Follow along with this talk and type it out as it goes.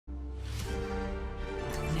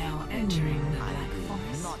Entering the Black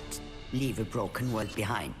Forest. Not leave a broken world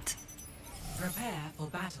behind. Prepare for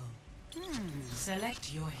battle.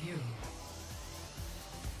 Select your hero.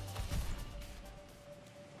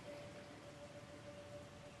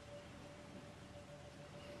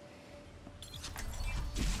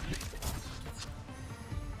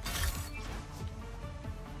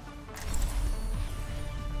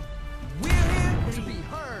 We're here to be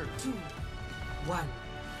heard. 2, 1.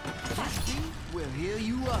 We'll heal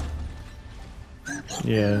you up.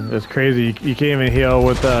 Yeah, that's crazy. You can't even heal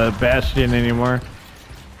with Bastion anymore.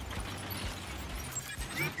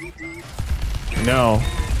 No.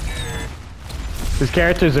 This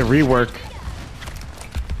character's a rework.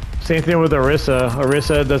 Same thing with Orisa.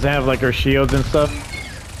 Orisa doesn't have like her shields and stuff.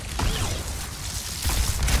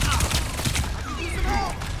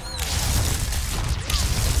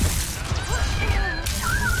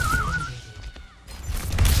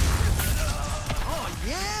 Oh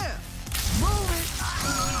yeah. Move it.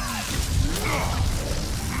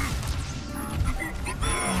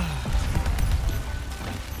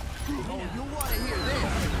 Oh, you want to hear this?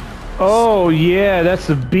 Oh yeah, that's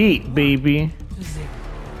the beat, baby.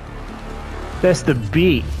 That's the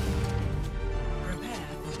beat. Prepare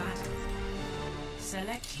for battle.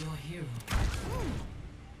 Select your hero.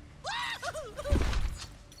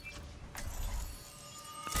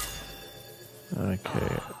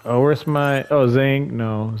 Okay. Oh, where's my? Oh, Zing.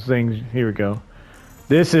 No, Zing. Here we go.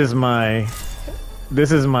 This is my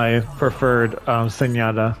preferred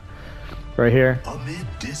Senada, right here. Amid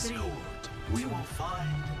discord, we will find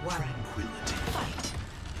tranquility. Fight.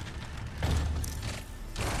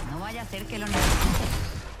 No vaya a ser que lo necesite.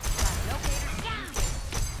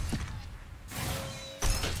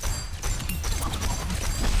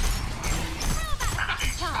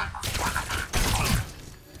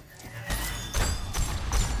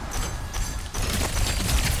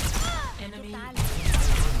 Enemy.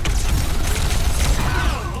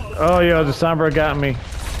 Oh, yo, the Sombra got me.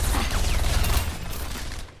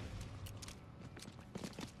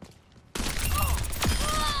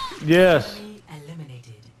 Yes. Enemy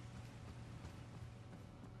eliminated.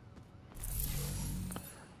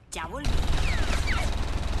 Ya volví.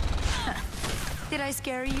 Did I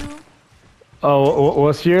scare you? Oh,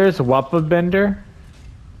 what's yours? Guapbender?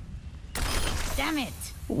 Damn it.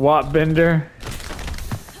 Guapbender?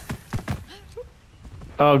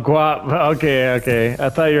 Oh, Guap. Okay, okay. I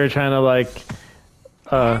thought you were trying to like.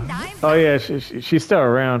 Oh yeah, she's still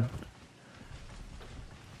around.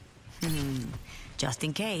 Just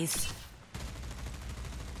in case.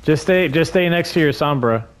 Just stay next to your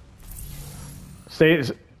Sombra. Stay.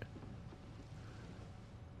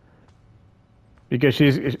 Because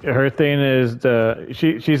her thing is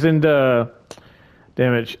she's in the.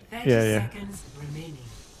 Damn it. 30 Yeah. seconds remaining.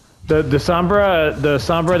 The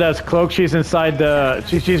Sombra that's cloaked, she's inside the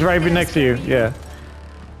she's right next to you, yeah.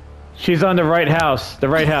 She's on the right house.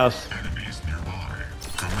 Enemies nearby.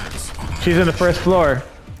 She's in the first floor.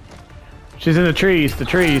 She's in the trees.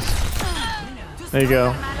 There you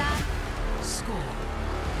go. Score.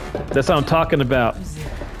 That's what I'm talking about. 0.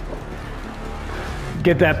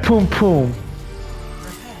 Get that poom poom.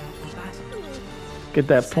 Prepare for battle. Get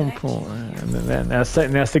that poom poom. And then that's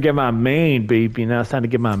to get my main, baby. Now it's time to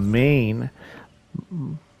get my main.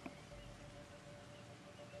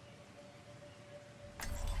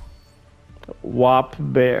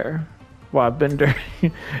 Guapbender.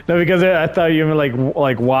 No, because I thought you were like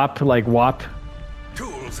Wap.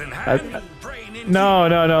 Tools in hand, brain in No,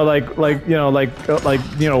 like Wap.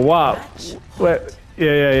 What?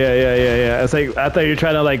 Yeah. It's like I thought you were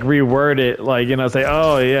trying to like reword it, like say,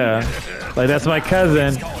 oh yeah, like that's my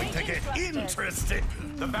cousin. going to get interesting.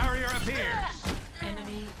 The barrier appears.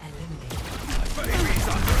 Enemy eliminated. Baby's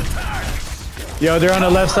under attack. Yo, they're on the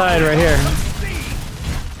left side right here.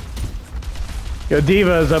 Yo,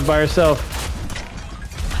 Diva is up by herself.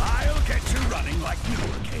 I'll get you running like you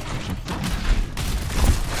were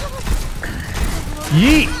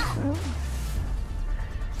Yeet.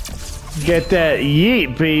 Get that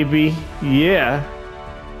yeet, baby. Yeah.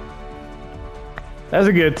 That's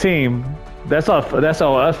a good team. That's all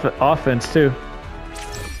offense too.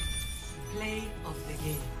 Play of the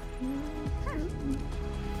game.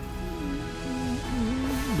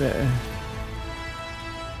 There.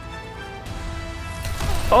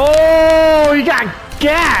 Oh, you got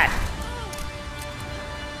gat.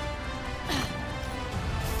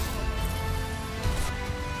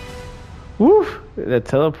 Woo, that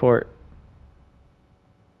teleport.